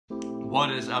What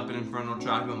is up, Inferno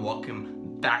Tribe, and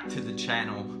welcome back to the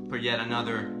channel for yet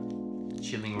another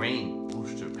Chilling Reign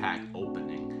booster pack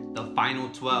opening. The final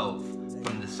 12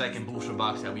 from the second booster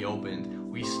box that we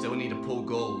opened. We still need to pull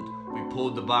gold. We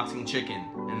pulled the boxing chicken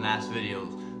in last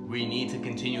videos. We need to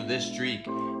continue this streak.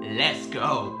 Let's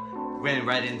go. Ran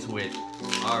right into it.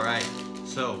 Alright,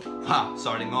 so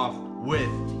starting off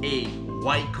with a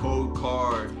white code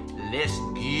card. Let's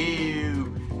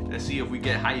go. Let's see if we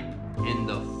get hype in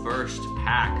the first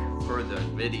pack for the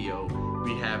video.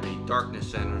 We have a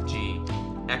Darkness Energy,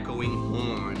 Echoing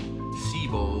Horn,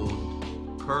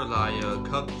 Seabold, Kurlaya,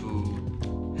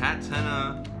 Cubfu,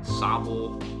 Hatena,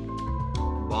 Sobble,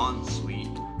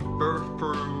 Bonsweet,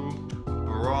 Burfuru,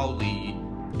 Brawly,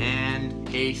 and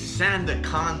a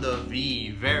Sandaconda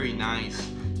V. Very nice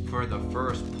for the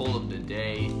first pull of the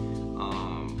day.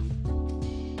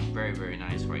 Very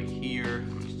nice right here.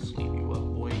 Let me just leave you up,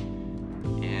 boy,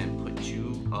 and put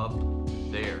you up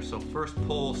there. So first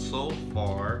pull so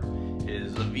far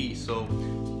is a V. So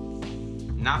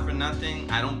not for nothing,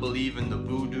 I don't believe in the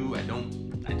voodoo. I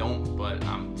don't, but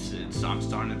I'm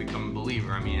starting to become a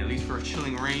believer. I mean, at least for a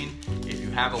Chilling Reign, if you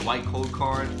have a white code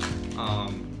card,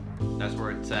 that's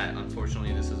where it's at.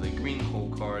 Unfortunately, this is a green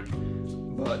code card,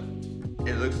 but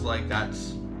it looks like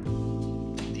that's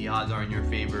the odds are in your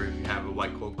favor if you have a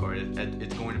white code card.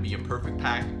 It's going to be a perfect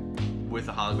pack with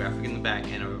a holographic in the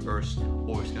back and a reverse,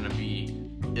 or it's going to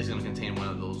contain one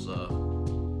of those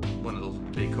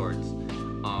big cards.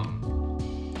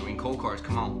 Green code cards,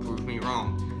 come on, prove me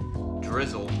wrong.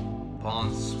 Drizzle,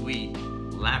 Bonsweet,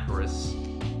 Lapras,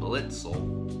 Blitzel,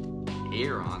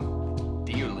 Aeron,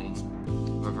 Deerling,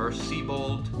 reverse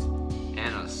Seabold,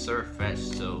 and a Surfetch.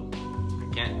 So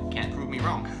can't prove me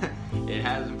wrong. It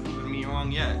hasn't proven me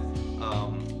wrong yet.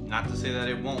 Not to say that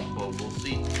it won't, but we'll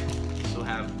see. We still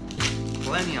have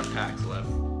plenty of packs left.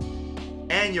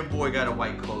 And your boy got a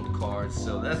white code card,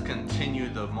 so let's continue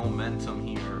the momentum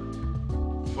here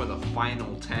for the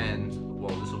final 10.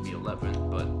 Well, this will be 11,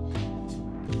 but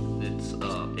it's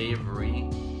Avery,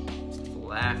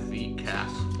 Flaffy,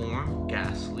 Castform,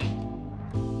 Ghastly,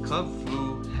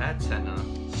 Cubfu, Hatena,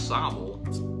 Sobble,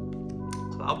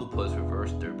 Clobblepus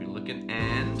reverse derby looking,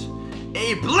 and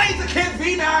a Blaziken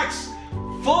VMAX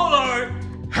full art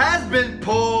has been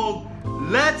pulled.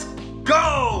 Let's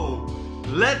go!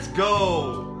 Let's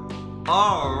go!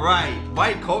 Alright,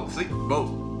 white code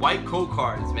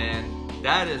cards, man.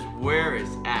 That is where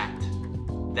it's at.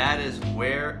 That is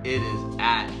where it is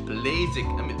at.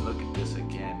 Blaziken. I mean, look at this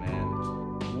again,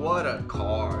 man. What a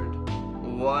card.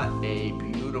 What a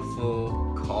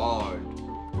beautiful card.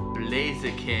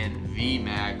 Blaziken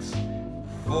VMAX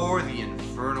for the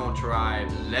Inferno Tribe.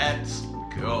 Let's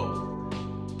go.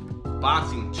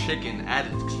 Boxing chicken at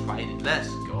its excited. Let's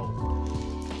go.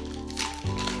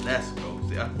 Let's go.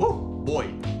 See, woo,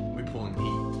 boy, we pulling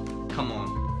heat. Come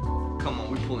on. Come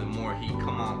on, we pulling more heat.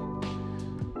 Come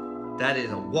on. That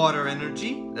is a water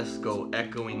energy. Let's go.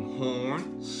 Echoing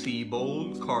Horn,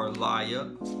 Seabold,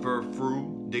 Kurlaya,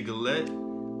 Furfrou, Diglett,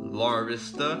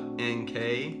 Larvesta,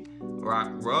 NK,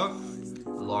 Rockruff,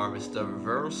 Larvesta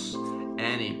reverse,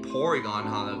 and a Porygon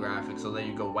holographic. So there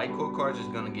you go. White code cards is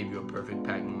gonna give you a perfect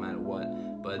pack no matter what.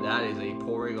 But that is a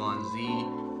Porygon Z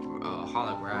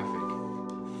holographic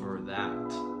for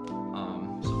that.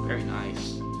 So very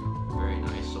nice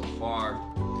so far.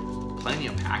 Plenty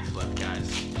of packs left, guys.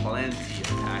 Plenty of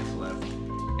packs left.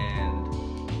 And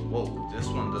whoa, this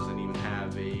one doesn't even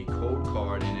have a code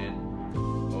card in it.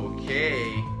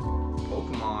 Okay,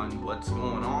 Pokemon, what's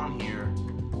going on here?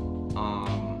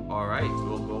 Alright,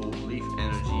 we'll go Leaf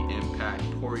Energy, Impact,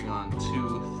 Porygon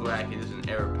 2, Thwack. It is an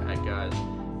error pack, guys.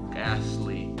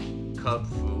 Ghastly,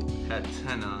 Cubfu,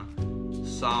 Hatena,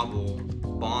 Sobble,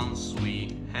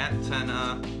 Bonsweet,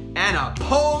 Hatena, and a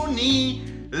Pony!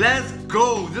 Let's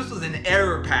go! This was an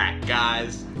error pack,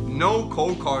 guys. No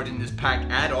code card in this pack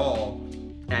at all.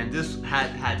 And this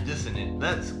had this in it.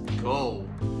 Let's go.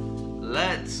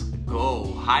 Let's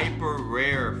go. Hyper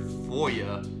rare for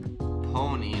ya.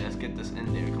 Pony. Let's get this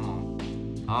in there. Come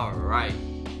on. Alright.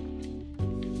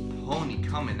 Pony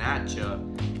coming at ya.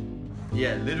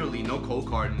 Yeah, literally no code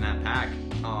card in that pack.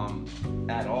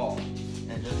 At all.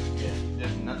 And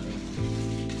there's nothing.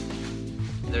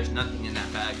 There's nothing in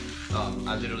that pack.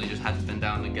 I literally just had to bend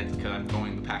down to get because I'm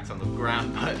throwing the packs on the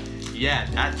ground. But yeah,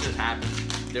 that just happened.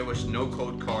 There was no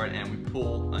code card, and we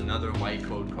pull another white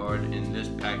code card in this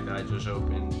pack that I just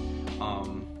opened.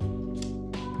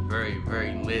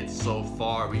 Very lit so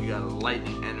far. We got a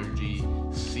Lightning Energy,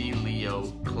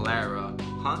 Celio, Clara,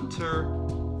 Hunter,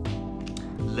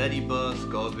 Ladybuzz,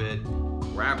 Gobit,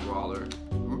 Crabrawler,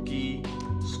 Rookie,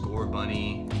 Score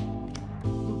Bunny,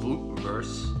 Boot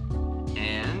Reverse,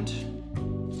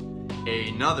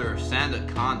 another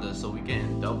Sandaconda, so we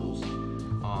getting doubles.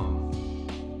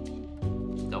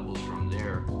 Doubles from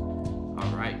there.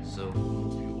 Alright, so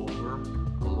move you over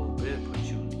a little bit, put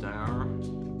you there.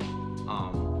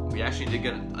 We actually did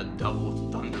get a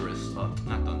double Thunderous,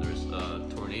 not Thunderous,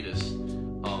 Tornadus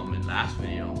in last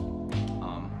video.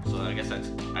 So I guess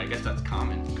that's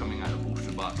common coming out of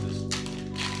booster boxes.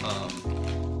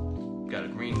 Got a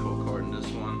green code card in this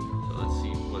one, so let's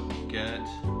see what we get.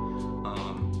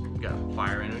 Got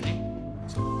Fire Energy,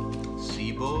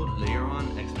 Sibo,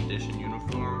 Layeron, Expedition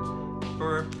Uniform,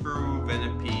 Furfrou,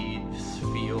 Venipede,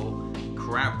 Spheal,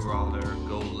 Crabrawler,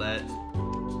 Golett,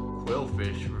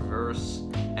 Quillfish, Reverse,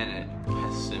 and a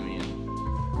Pessimian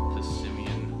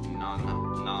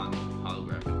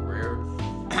non-holographic rare.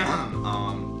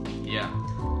 Yeah.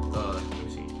 Let me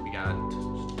see. We got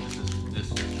this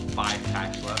is 5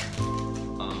 packs left.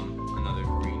 Another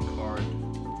green card.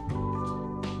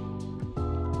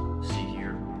 See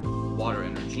here. Water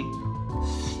Energy,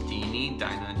 Steenie,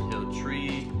 Dynant Hill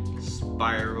Tree,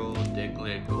 Spiral,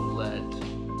 Diglett, Golett,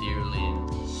 Deerlin,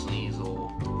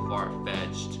 Sneasel,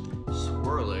 Farfetch'd,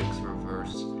 Swirlix,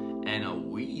 Reverse, and a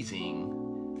Weezing.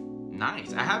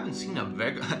 Nice. I haven't seen a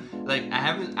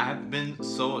I've been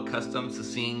so accustomed to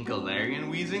seeing Galarian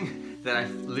Weezing that I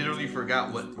literally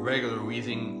forgot what regular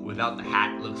Weezing without the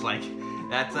hat looks like.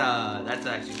 That's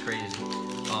actually crazy.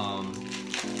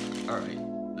 Alright,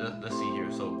 let's see here.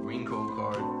 So green code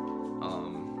card.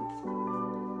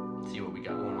 Let's see what we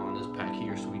got going on in this pack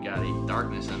here. So we got a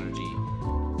Darkness Energy,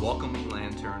 Welcoming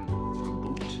Lantern,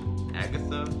 Reboot,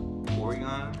 Agatha,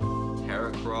 Porygon,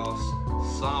 Heracross,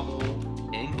 Sobble,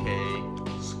 NK,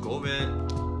 Scovet,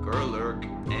 Gerlurk,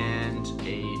 and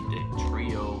a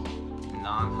trio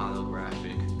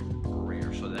non-holographic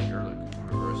rare. So that Gerlurk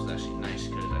reverse is actually nice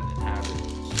because I didn't have it.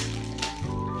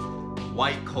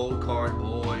 White code card,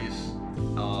 boys.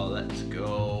 Let's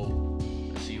go.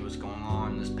 Let's see what's going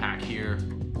on in this pack here.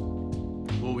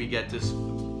 Will we get this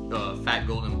fat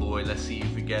golden boy? Let's see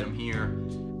if we get him here.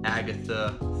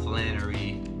 Agatha,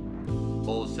 Flannery,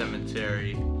 Old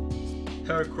Cemetery,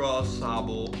 Heracross,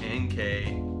 Sobble, NK,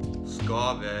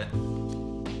 Scovet,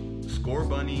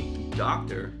 Scorbunny,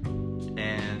 Doctor,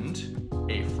 and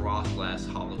a Frostlass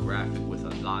holographic with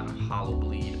a non-hollow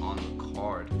bleed on the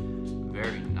card.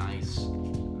 Very nice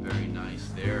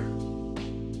there.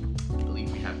 I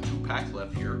believe we have 2 packs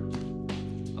left here.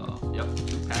 Yep,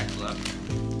 2 packs left.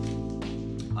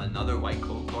 Another white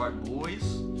code card, boys.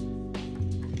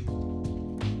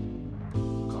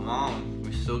 Come on,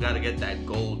 we still gotta get that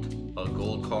gold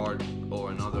card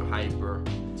or another hyper.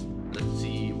 Let's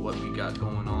see what we got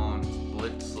going on.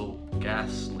 Blitzel,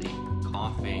 Ghastly,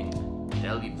 Coughing,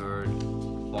 Delibird,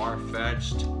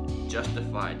 Farfetch'd,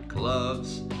 Justified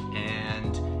Gloves,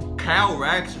 and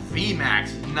Calyrex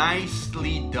VMAX.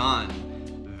 Nicely done.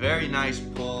 Very nice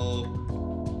pull.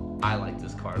 I like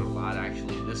this card a lot,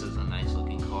 actually. This is a nice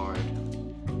looking card.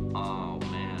 Oh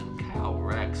man,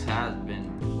 Calyrex has been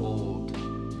pulled.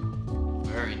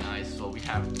 Very nice. So we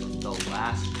have the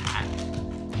last pack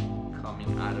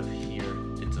coming out of here.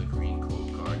 It's a green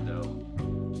code card though.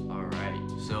 Alright,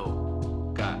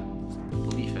 so got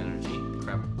Leaf Energy,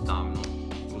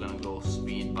 Crabdomino. We're gonna go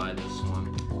speed by this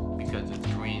one because it's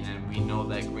green and we know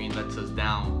that green lets us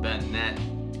down. Bennett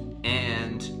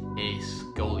and a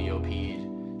Scoliopede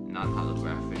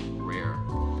non-holographic rare.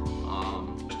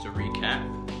 Just to recap,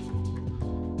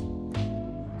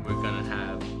 we're gonna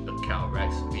have the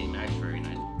Calyrex VMAX, very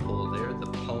nice pull there. The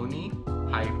Pony,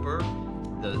 Hyper,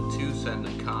 the 2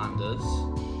 Sandacondas,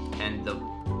 and the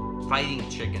Fighting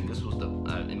Chicken. This was the,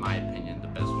 in my opinion, the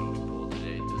best one we pulled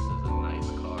today. This is a nice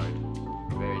card,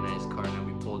 very nice card. And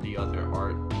we pulled the other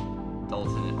art, the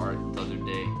alternate art the other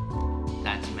day.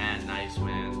 That's nice,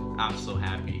 man. I'm so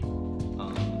happy.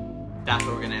 That's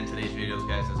where we're gonna end today's videos,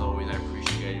 guys. As always, I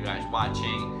appreciate you guys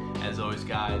watching. As always,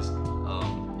 guys,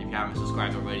 if you haven't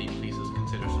subscribed already, please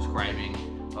consider subscribing.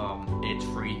 It's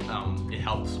free. It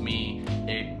helps me.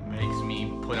 It makes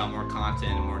me put out more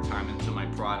content and more time into my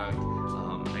product.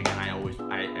 Again,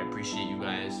 I appreciate you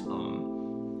guys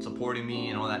supporting me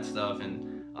and all that stuff,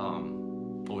 and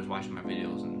always watching my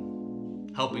videos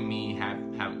and helping me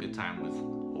have a good time with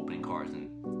opening cards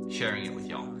and sharing it with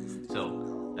y'all.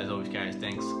 So, as always, guys,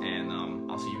 thanks, and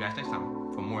I'll see you guys next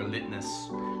time for more litness.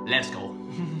 Let's go.